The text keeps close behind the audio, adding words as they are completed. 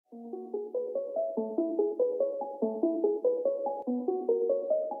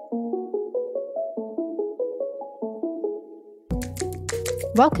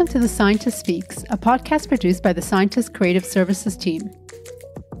Welcome to The Scientist Speaks, a podcast produced by the Scientist Creative Services team.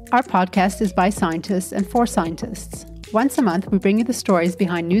 Our podcast is by scientists and for scientists. Once a month, we bring you the stories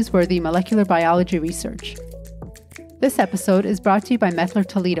behind newsworthy molecular biology research. This episode is brought to you by Mettler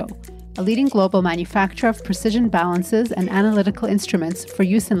Toledo, a leading global manufacturer of precision balances and analytical instruments for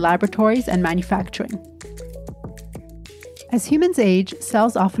use in laboratories and manufacturing. As humans age,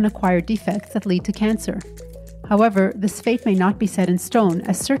 cells often acquire defects that lead to cancer. However, this fate may not be set in stone,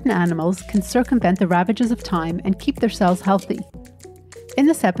 as certain animals can circumvent the ravages of time and keep their cells healthy. In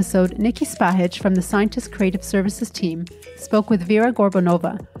this episode, Niki Spahich from the Scientist Creative Services team spoke with Vera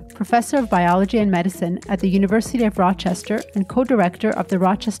Gorbunova, Professor of Biology and Medicine at the University of Rochester and co-director of the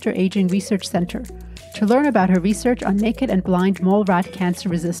Rochester Aging Research Center, to learn about her research on naked and blind mole rat cancer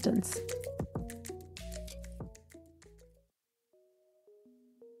resistance.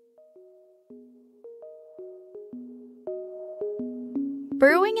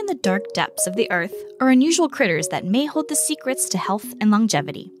 Burrowing in the dark depths of the earth are unusual critters that may hold the secrets to health and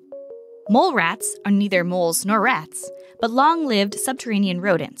longevity. Mole rats are neither moles nor rats, but long-lived subterranean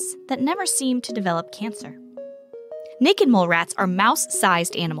rodents that never seem to develop cancer. Naked mole rats are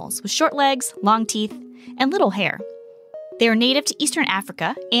mouse-sized animals with short legs, long teeth, and little hair. They are native to eastern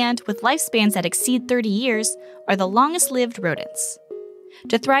Africa and, with lifespans that exceed 30 years, are the longest-lived rodents.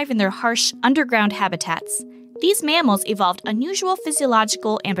 To thrive in their harsh, underground habitats, these mammals evolved unusual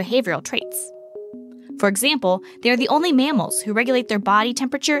physiological and behavioral traits. For example, they are the only mammals who regulate their body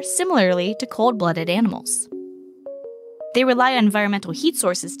temperature similarly to cold-blooded animals. They rely on environmental heat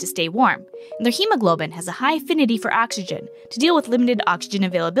sources to stay warm, and their hemoglobin has a high affinity for oxygen to deal with limited oxygen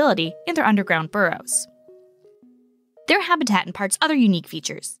availability in their underground burrows. Their habitat imparts other unique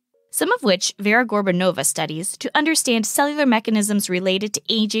features, some of which Vera Gorbunova studies to understand cellular mechanisms related to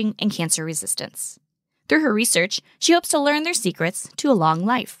aging and cancer resistance. Through her research, she hopes to learn their secrets to a long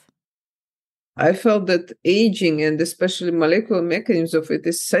life. I felt that aging and especially molecular mechanisms of it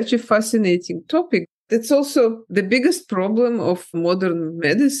is such a fascinating topic. It's also the biggest problem of modern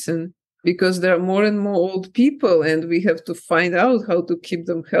medicine because there are more and more old people and we have to find out how to keep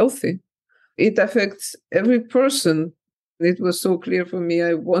them healthy. It affects every person. It was so clear for me.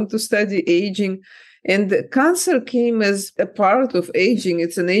 I want to study aging. And cancer came as a part of aging.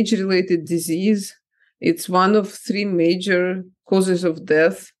 It's an age-related disease. It's one of three major causes of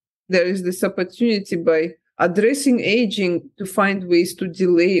death. There is this opportunity by addressing aging to find ways to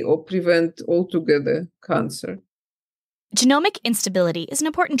delay or prevent altogether cancer. Genomic instability is an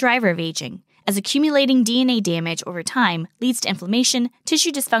important driver of aging, as accumulating DNA damage over time leads to inflammation,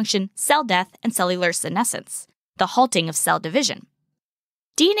 tissue dysfunction, cell death, and cellular senescence, the halting of cell division.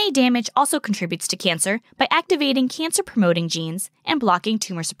 DNA damage also contributes to cancer by activating cancer-promoting genes and blocking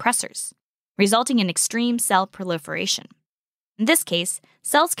tumor suppressors, resulting in extreme cell proliferation. In this case,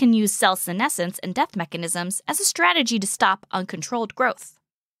 cells can use cell senescence and death mechanisms as a strategy to stop uncontrolled growth.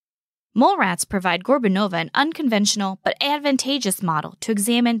 Mole rats provide Gorbunova an unconventional but advantageous model to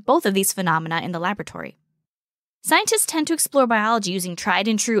examine both of these phenomena in the laboratory. Scientists tend to explore biology using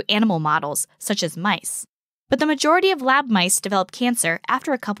tried-and-true animal models, such as mice, but the majority of lab mice develop cancer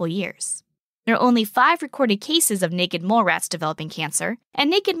after a couple years. There are only 5 recorded cases of naked mole rats developing cancer, and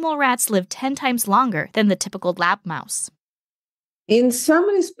naked mole rats live 10 times longer than the typical lab mouse. In some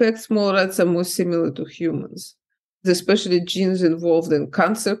respects, mole rats are more similar to humans, especially genes involved in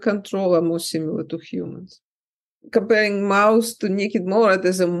cancer control are more similar to humans. Comparing mouse to naked mole rat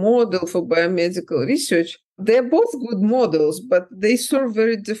as a model for biomedical research, they're both good models, but they serve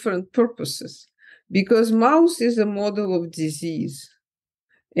very different purposes, because mouse is a model of disease.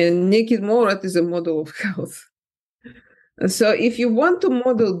 And naked mole rat is a model of health. And so if you want to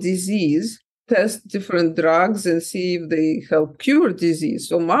model disease, test different drugs and see if they help cure disease.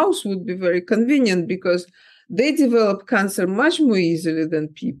 So mouse would be very convenient because they develop cancer much more easily than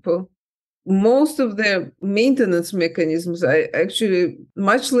people. Most of their maintenance mechanisms are actually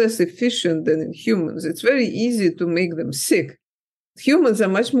much less efficient than in humans. It's very easy to make them sick. Humans are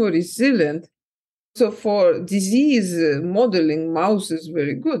much more resilient. So for disease modeling, mouse is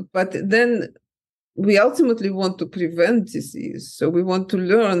very good. But then we ultimately want to prevent disease. So we want to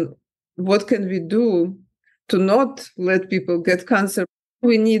learn what can we do to not let people get cancer.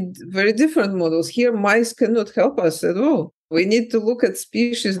 We need very different models. Here, mice cannot help us at all. We need to look at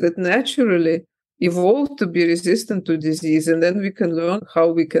species that naturally evolved to be resistant to disease, and then we can learn how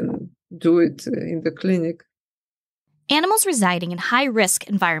we can do it in the clinic. Animals residing in high-risk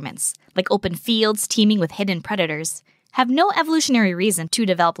environments, like open fields teeming with hidden predators, have no evolutionary reason to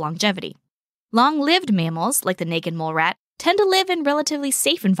develop longevity. Long-lived mammals, like the naked mole rat, tend to live in relatively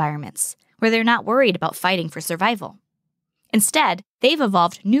safe environments, where they're not worried about fighting for survival. Instead, they've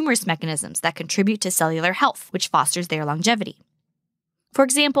evolved numerous mechanisms that contribute to cellular health, which fosters their longevity. For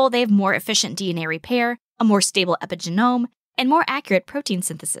example, they have more efficient DNA repair, a more stable epigenome, and more accurate protein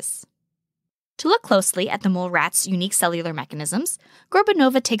synthesis. To look closely at the mole rat's unique cellular mechanisms,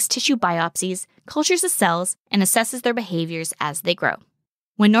 Gorbunova takes tissue biopsies, cultures the cells, and assesses their behaviors as they grow.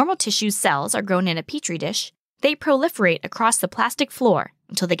 When normal tissue cells are grown in a petri dish, they proliferate across the plastic floor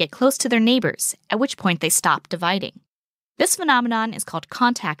until they get close to their neighbors, at which point they stop dividing. This phenomenon is called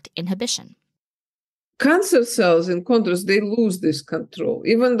contact inhibition. Cancer cells, in contrast, they lose this control.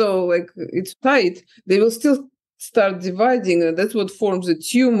 Even though it's tight, they will still start dividing, and that's what forms a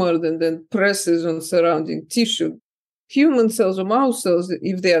tumor and then presses on surrounding tissue. Human cells or mouse cells,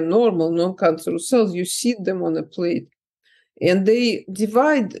 if they are normal, non-cancerous cells, you seed them on a plate. And they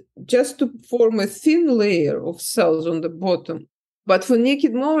divide just to form a thin layer of cells on the bottom. But for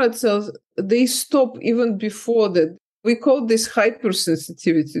naked mole rat cells, they stop even before that. We call this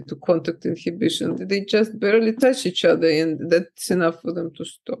hypersensitivity to contact inhibition. They just barely touch each other, and that's enough for them to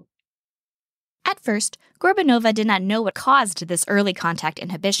stop. At first, Gorbunova did not know what caused this early contact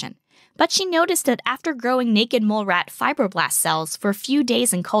inhibition, but she noticed that after growing naked mole rat fibroblast cells for a few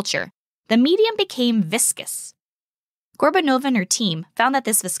days in culture, the medium became viscous. Gorbunova and her team found that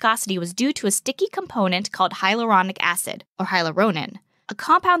this viscosity was due to a sticky component called hyaluronic acid, or hyaluronin, a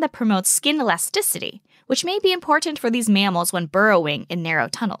compound that promotes skin elasticity, which may be important for these mammals when burrowing in narrow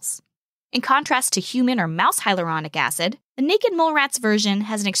tunnels. In contrast to human or mouse hyaluronic acid, the naked mole rat's version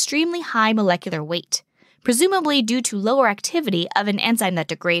has an extremely high molecular weight, presumably due to lower activity of an enzyme that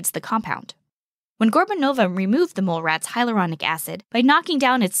degrades the compound. When Gorbunova removed the mole rat's hyaluronic acid by knocking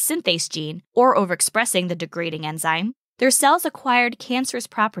down its synthase gene or overexpressing the degrading enzyme, their cells acquired cancerous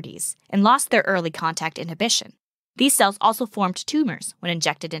properties and lost their early contact inhibition. These cells also formed tumors when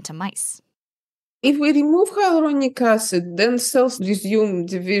injected into mice. If we remove hyaluronic acid, then cells resume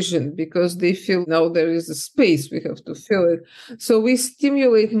division because they feel now there is a space, we have to fill it. So we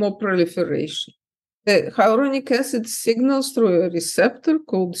stimulate more proliferation. The hyaluronic acid signals through a receptor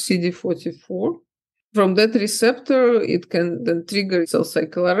called CD44. From that receptor, it can then trigger cell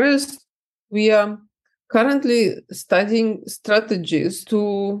cycle arrest. We are currently studying strategies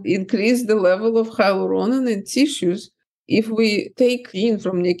to increase the level of hyaluronin in tissues. If we take gene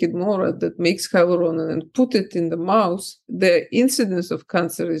from naked mole rat that makes hyaluronin and put it in the mouse, the incidence of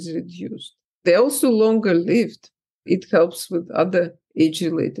cancer is reduced. They're also longer lived. It helps with other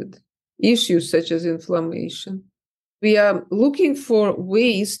age-related issues such as inflammation. We are looking for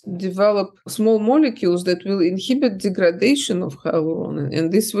ways to develop small molecules that will inhibit degradation of hyaluronin,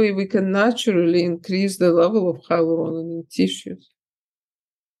 and this way we can naturally increase the level of hyaluronin in tissues.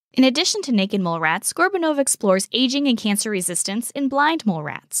 In addition to naked mole rats, Gorbunova explores aging and cancer resistance in blind mole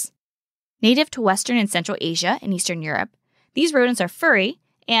rats. Native to Western and Central Asia and Eastern Europe, these rodents are furry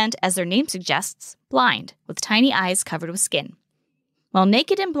and, as their name suggests, blind, with tiny eyes covered with skin. While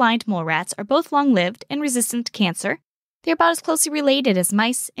naked and blind mole rats are both long-lived and resistant to cancer, they're about as closely related as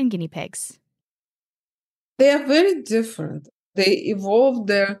mice and guinea pigs. They are very different. They evolved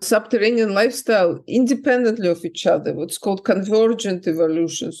their subterranean lifestyle independently of each other, what's called convergent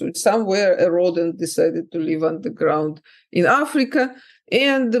evolution. So somewhere a rodent decided to live underground in Africa,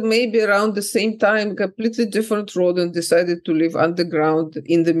 and maybe around the same time, a completely different rodent decided to live underground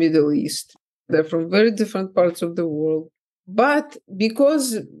in the Middle East. They're from very different parts of the world. But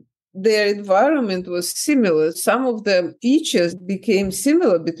because their environment was similar, some of the features became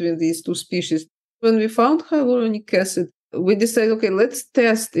similar between these two species. When we found hyaluronic acid, we decided, okay, let's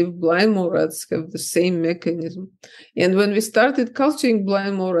test if blind mole rats have the same mechanism. And when we started culturing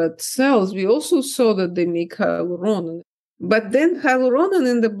blind mole rat cells, we also saw that they make hyaluronin. But then hyaluronin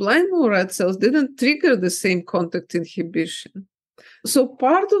in the blind mole rat cells didn't trigger the same contact inhibition. So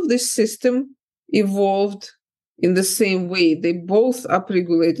part of this system evolved in the same way. They both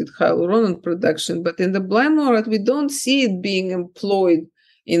upregulated hyaluronin production, but in the blind mole rat, we don't see it being employed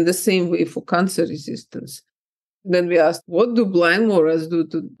in the same way for cancer resistance. Then we asked, what do blind mole rats do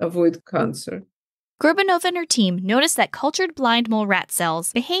to avoid cancer? Gorbunova and her team noticed that cultured blind mole rat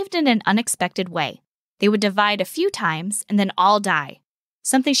cells behaved in an unexpected way. They would divide a few times and then all die,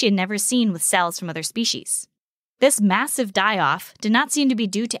 something she had never seen with cells from other species. This massive die-off did not seem to be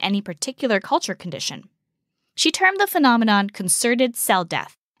due to any particular culture condition. She termed the phenomenon concerted cell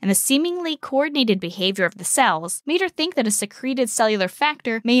death, and the seemingly coordinated behavior of the cells made her think that a secreted cellular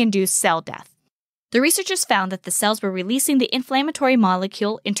factor may induce cell death. The researchers found that the cells were releasing the inflammatory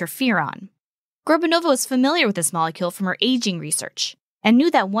molecule interferon. Gorbunova was familiar with this molecule from her aging research and knew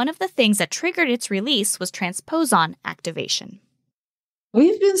that one of the things that triggered its release was transposon activation.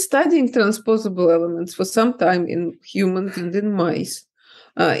 We've been studying transposable elements for some time in humans and in mice.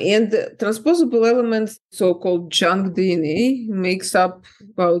 And transposable elements, so-called junk DNA, makes up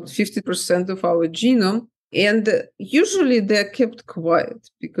about 50% of our genome. And usually they're kept quiet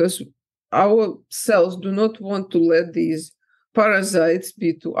because our cells do not want to let these parasites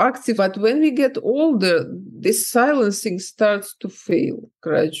be too active. But when we get older, this silencing starts to fail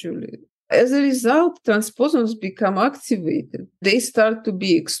gradually. As a result, transposons become activated. They start to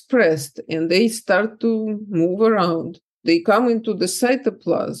be expressed and they start to move around. They come into the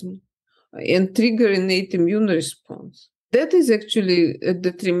cytoplasm and trigger innate immune response. That is actually a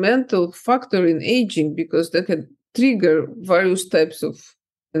detrimental factor in aging because that can trigger various types of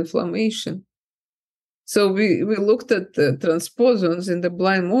inflammation. So we looked at the transposons in the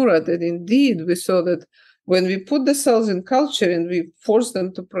blind mole rat, and indeed we saw that when we put the cells in culture and we force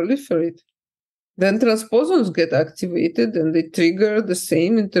them to proliferate, then transposons get activated and they trigger the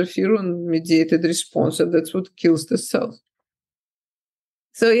same interferon-mediated response, and that's what kills the cells.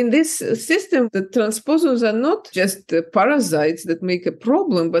 So in this system, the transposons are not just parasites that make a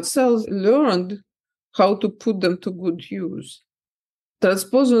problem, but cells learned how to put them to good use.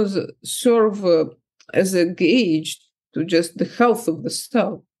 Transposons serve as a gauge to just the health of the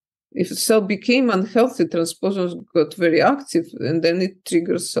cell. If a cell became unhealthy, transposons got very active, and then it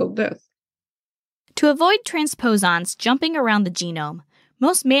triggers cell death. To avoid transposons jumping around the genome,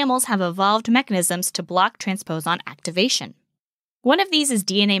 most mammals have evolved mechanisms to block transposon activation. One of these is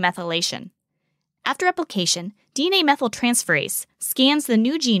DNA methylation. After replication, DNA methyltransferase scans the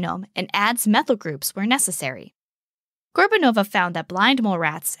new genome and adds methyl groups where necessary. Gorbunova found that blind mole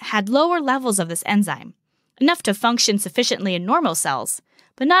rats had lower levels of this enzyme, enough to function sufficiently in normal cells,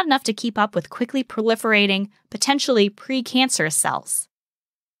 but not enough to keep up with quickly proliferating, potentially precancerous cells.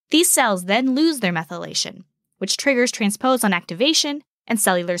 These cells then lose their methylation, which triggers transposon activation and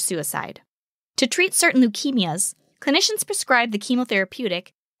cellular suicide. To treat certain leukemias, clinicians prescribe the chemotherapeutic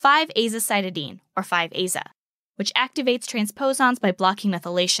 5-azacitidine, or 5-aza, which activates transposons by blocking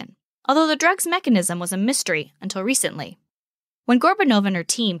methylation, although the drug's mechanism was a mystery until recently. When Gorbunova and her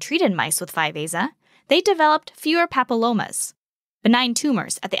team treated mice with 5-aza, they developed fewer papillomas, benign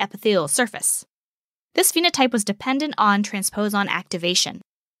tumors at the epithelial surface. This phenotype was dependent on transposon activation.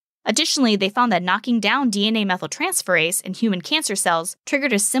 Additionally, they found that knocking down DNA methyltransferase in human cancer cells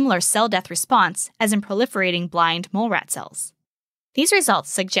triggered a similar cell death response as in proliferating blind mole rat cells. These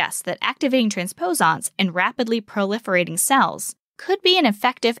results suggest that activating transposons in rapidly proliferating cells could be an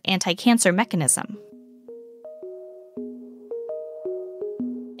effective anti-cancer mechanism.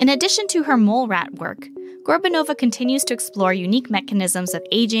 In addition to her mole rat work, Gorbunova continues to explore unique mechanisms of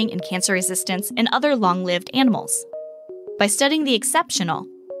aging and cancer resistance in other long-lived animals. By studying the exceptional,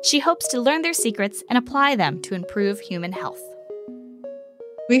 she hopes to learn their secrets and apply them to improve human health.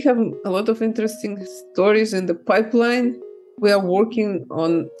 We have a lot of interesting stories in the pipeline. We are working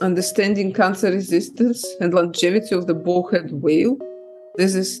on understanding cancer resistance and longevity of the bowhead whale.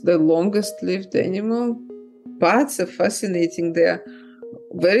 This is the longest lived animal. Bats are fascinating. They are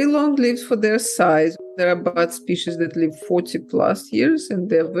very long-lived for their size. There are bat species that live 40 plus years and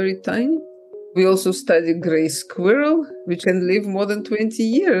they're very tiny. We also study gray squirrel, which can live more than 20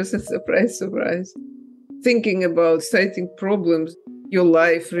 years. Surprise, surprise. Thinking about exciting problems, your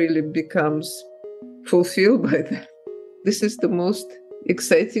life really becomes fulfilled by that. This is the most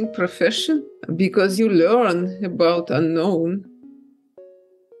exciting profession because you learn about unknown.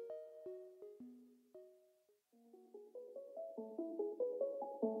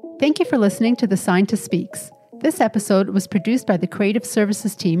 Thank you for listening to The Scientist Speaks. This episode was produced by the Creative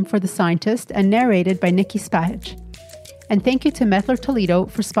Services team for The Scientist and narrated by Niki Spahich. And thank you to Methler Toledo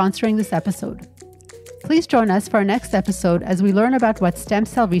for sponsoring this episode. Please join us for our next episode as we learn about what stem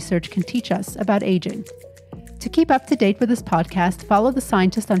cell research can teach us about aging. To keep up to date with this podcast, follow The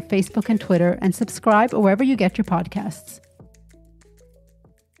Scientist on Facebook and Twitter and subscribe wherever you get your podcasts.